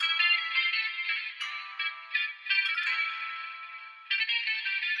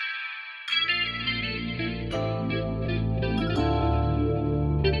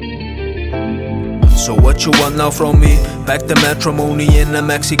So what you want now from me? Back to matrimony in a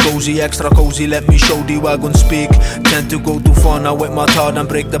maxi cozy, extra cozy. Let me show the wagon speak. Tend to go too far now with my thought and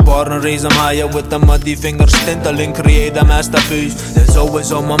break the bar and raise them higher with the muddy fingers. Tinting, create a masterpiece. There's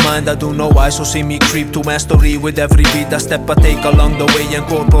always on my mind, I don't know why. So see me creep to mastery with every beat. A step I take along the way,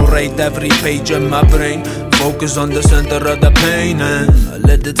 incorporate every page in my brain. Focus on the center of the pain and I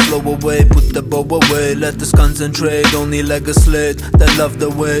let it flow away, put the bow away. Let us concentrate, only like a slate that love the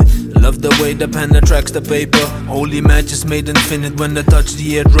way the pen attracts the paper. Holy matches made infinite when I touch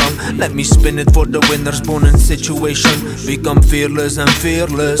the eardrum. Let me spin it for the winners born in situation. Become fearless and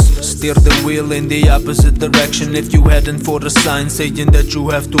fearless. Steer the wheel in the opposite direction. If you heading for a sign saying that you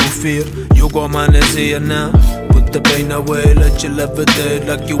have to fear, your man is here now. Put the pain away, let you levitate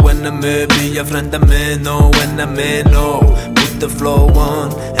like you enemy. Be a friend of me, no enemy, no. Put the flow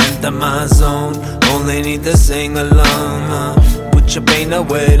on, enter my zone. Only need to sing along. Put your pain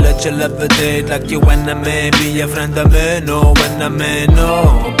away, let you levitate like you enemy. Be a friend of me, no enemy,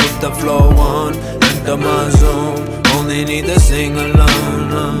 no. Put the flow on, enter my zone. Only need to sing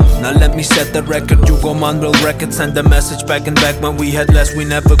alone. Now let me set the record. You go Monreal Records, send a message back and back. When we had less, we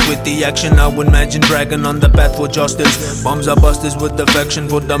never quit the action. I would imagine dragging on the path for justice. Bombs are busters with affection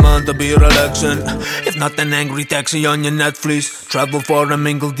for demand to be relaxing. If not an angry taxi on your Netflix. Travel far and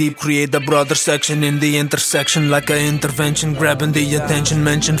mingle deep, create a broader section in the intersection. Like an intervention, grabbing the attention.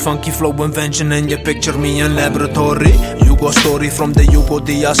 Mention funky flow invention and you picture me in laboratory. Yugo story from the Yugo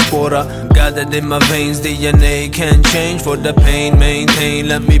diaspora. Gathered in my veins, DNA can't change for the pain, maintain.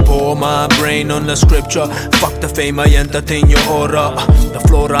 Let me pour my brain on the scripture. Fuck the fame, I entertain your aura. The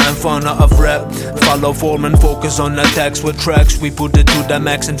flora and fauna of rap. Follow form and focus on attacks with tracks. We put it to the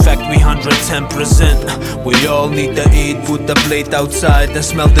max, in fact we 110%. We all need to eat, put the plate outside and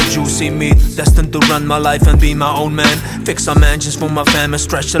smell the juicy meat. Destined to run my life and be my own man. Fix some mansions for my fam and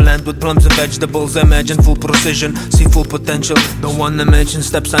stretch the land with plums and vegetables. Imagine full precision, see full potential. Don't wanna mention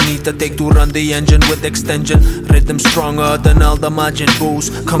steps I need to take to run the engine with extension. Rhythm stronger than all the Majin Boos.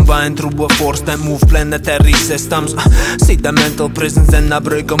 Combined through a force that move planetary systems. See the mental prisons and I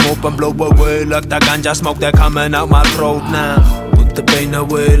break them open, blow away like the ganja smoke that coming out my throat now. Put the pain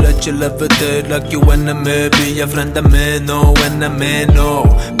away, let you levitate like you enemy. Be a friend of me, no enemy, no.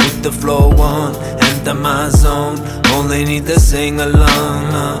 Put the flow on, enter my zone. Only need to sing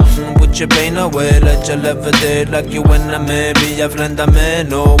along. Put your pain away, let you levitate like you enemy. Be a friend of me,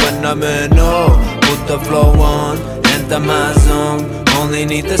 no enemy, no. Put the flow on, enter my zone. Only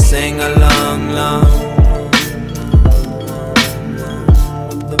need to sing along, long.